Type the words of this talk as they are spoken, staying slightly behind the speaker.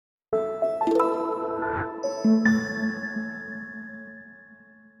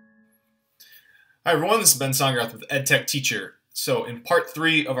Hi everyone, this is Ben Songrath with EdTech Teacher. So in part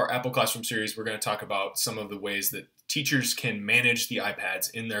 3 of our Apple Classroom series, we're going to talk about some of the ways that teachers can manage the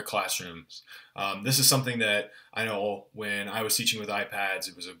iPads in their classrooms. This is something that I know when I was teaching with iPads,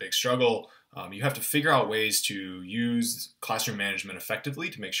 it was a big struggle. You have to figure out ways to use classroom management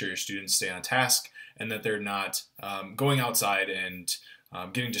effectively to make sure your students stay on task and that they're not going outside and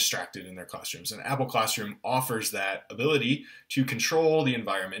getting distracted in their classrooms. And Apple Classroom offers that ability to control the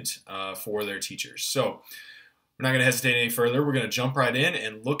environment for their teachers. So we're not going to hesitate any further. We're going to jump right in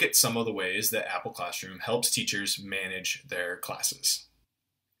and look at some of the ways that Apple Classroom helps teachers manage their classes.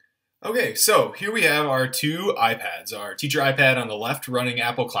 Okay, so here we have our two iPads, our teacher iPad on the left running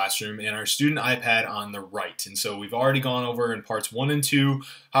Apple Classroom and our student iPad on the right. And so we've already gone over in parts 1 and 2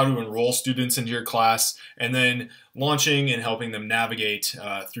 how to enroll students into your class and then launching and helping them navigate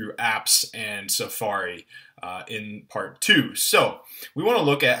through apps and Safari in part 2. So we want to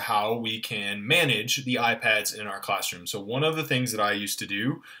look at how we can manage the iPads in our classroom. So one of the things that I used to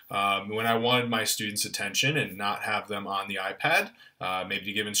do when I wanted my students' attention and not have them on the iPad, maybe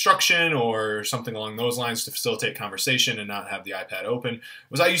to give instruction or something along those lines to facilitate conversation and not have the iPad open,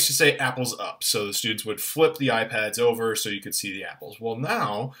 was I used to say apples up. So the students would flip the iPads over so you could see the apples. Well,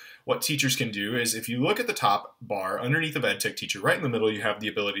 now what teachers can do is if you look at the top bar underneath of EdTech Teacher, right in the middle, you have the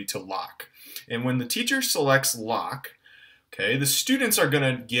ability to lock. And when the teacher selects lock, okay, the students are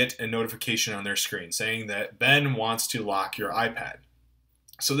going to get a notification on their screen saying that Ben wants to lock your iPad.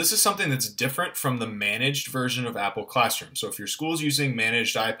 So this is something that's different from the managed version of Apple Classroom. So if your school is using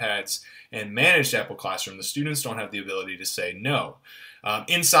managed iPads and managed Apple Classroom, the students don't have the ability to say no.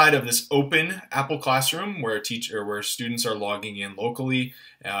 Inside of this open Apple Classroom where students are logging in locally,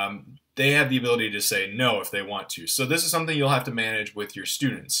 they have the ability to say no if they want to. So this is something you'll have to manage with your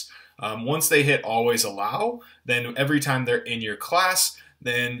students. Once they hit always allow, then every time they're in your class,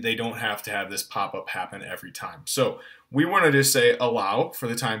 then they don't have to have this pop-up happen every time. So we want to just say allow for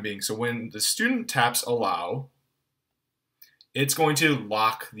the time being. So when the student taps allow, it's going to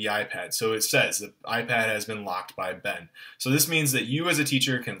lock the iPad. So it says the iPad has been locked by Ben. So this means that you as a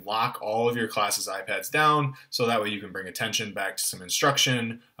teacher can lock all of your class's iPads down so that way you can bring attention back to some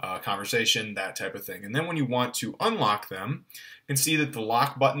instruction, conversation, that type of thing. And then when you want to unlock them, you can see that the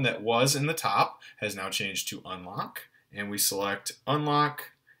lock button that was in the top has now changed to unlock. And we select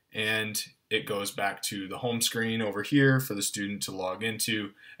unlock and it goes back to the home screen over here for the student to log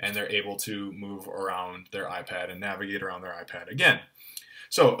into, and they're able to move around their iPad and navigate around their iPad again.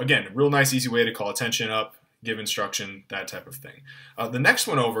 So again, a real nice, easy way to call attention up, give instruction, that type of thing. The next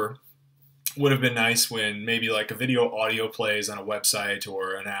one over would have been nice when maybe like a video audio plays on a website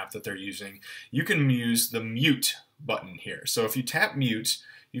or an app that they're using. You can use the mute button here. So if you tap mute,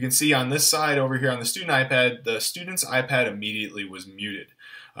 you can see on this side over here on the student iPad, the student's iPad immediately was muted.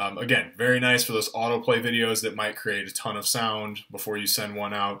 Again, very nice for those autoplay videos that might create a ton of sound before you send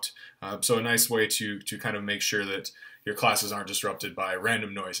one out. So a nice way to kind of make sure that your classes aren't disrupted by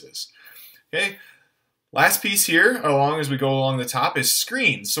random noises. Okay. Last piece here, along as we go along the top, is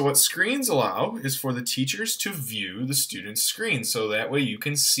screens. So what screens allow is for the teachers to view the student's screen, so that way you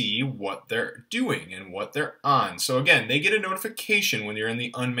can see what they're doing and what they're on. So again, they get a notification when you're in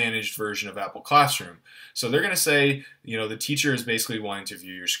the unmanaged version of Apple Classroom. So they're going to say, you know, the teacher is basically wanting to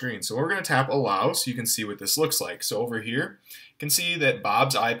view your screen. So we're going to tap allow so you can see what this looks like. So over here, you can see that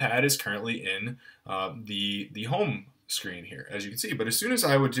Bob's iPad is currently in the home screen here, as you can see. But as soon as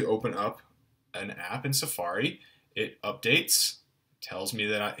I would open up an app in Safari, it updates, tells me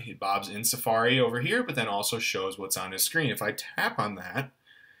that Bob's in Safari over here, but then also shows what's on his screen. If I tap on that,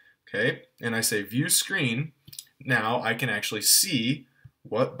 okay, and I say view screen, now I can actually see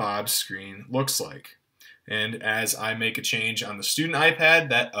what Bob's screen looks like. And as I make a change on the student iPad,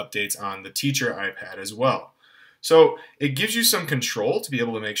 that updates on the teacher iPad as well. So it gives you some control to be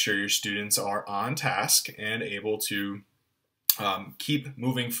able to make sure your students are on task and able to keep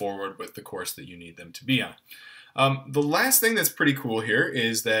moving forward with the course that you need them to be on. The last thing that's pretty cool here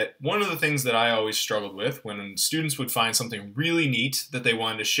is that one of the things that I always struggled with when students would find something really neat that they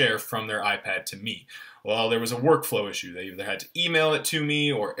wanted to share from their iPad to me. Well, there was a workflow issue. They either had to email it to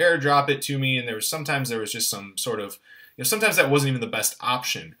me or airdrop it to me, and sometimes there was just some sort of, sometimes that wasn't even the best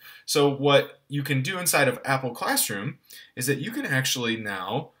option. So what you can do inside of Apple Classroom is that you can actually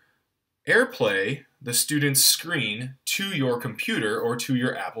now airplay the student's screen to your computer or to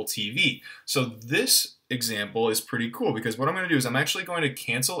your Apple TV. So this example is pretty cool because what I'm going to do is I'm actually going to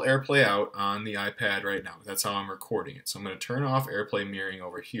cancel AirPlay out on the iPad right now. That's how I'm recording it. So I'm going to turn off AirPlay mirroring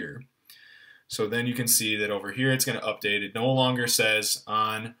over here. So then you can see that over here it's going to update. It no longer says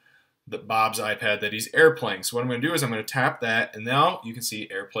on Bob's iPad that he's airplaying. So what I'm going to do is I'm going to tap that, and now you can see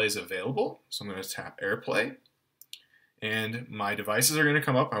airplay is available. So I'm going to tap airplay, and my devices are going to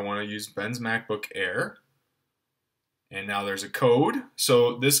come up. I want to use Ben's MacBook Air, and now there's a code.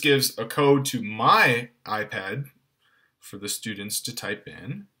 So this gives a code to my iPad for the students to type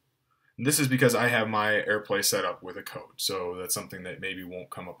in. And this is because I have my AirPlay set up with a code, so that's something that maybe won't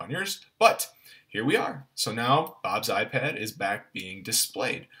come up on yours, but here we are. So now Bob's iPad is back being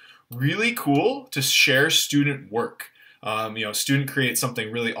displayed. Really cool to share student work. Student creates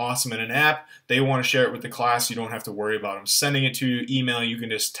something really awesome in an app. They want to share it with the class. You don't have to worry about them sending it to you, email. You can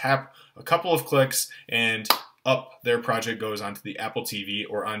just tap a couple of clicks and up their project goes onto the Apple TV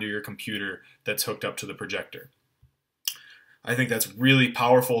or onto your computer that's hooked up to the projector. I think that's really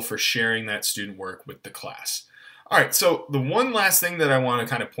powerful for sharing that student work with the class. All right, so the one last thing that I want to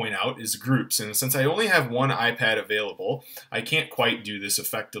kind of point out is groups. And since I only have one iPad available, I can't quite do this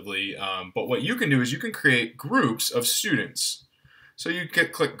effectively. But what you can do is you can create groups of students. So you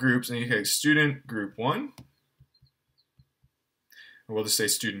click groups and you click student group 1. We'll just say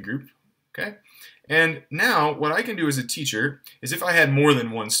student group, okay? And now what I can do as a teacher is if I had more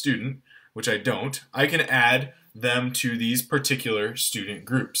than one student, which I don't, I can add them to these particular student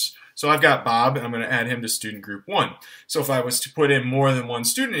groups. So I've got Bob, and I'm going to add him to student group 1. So if I was to put in more than one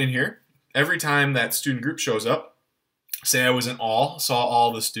student in here, every time that student group shows up, say I was in all, saw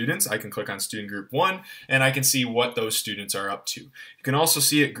all the students, I can click on student group 1, and I can see what those students are up to. You can also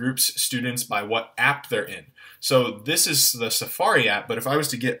see it groups students by what app they're in. So this is the Safari app, but if I was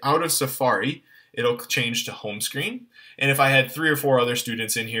to get out of Safari, it'll change to home screen. And if I had 3 or 4 other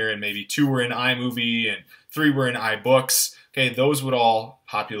students in here and maybe 2 were in iMovie and 3 were in iBooks, okay, those would all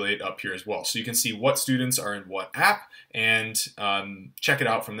populate up here as well. So you can see what students are in what app and check it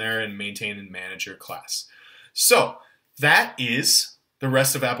out from there and maintain and manage your class. So that is the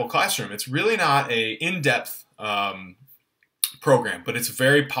rest of Apple Classroom. It's really not an in-depth program, but it's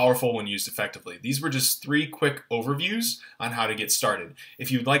very powerful when used effectively. These were just 3 quick overviews on how to get started.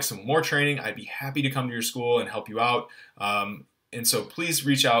 If you'd like some more training, I'd be happy to come to your school and help you out. And so please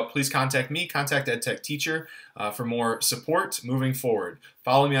reach out, please contact me, contact EdTech Teacher for more support moving forward.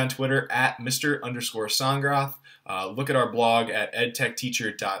 Follow me on Twitter at Mr_Songroth. Look at our blog at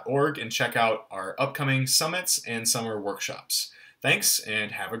edtechteacher.org and check out our upcoming summits and summer workshops. Thanks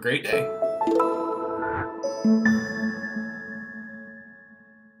and have a great day.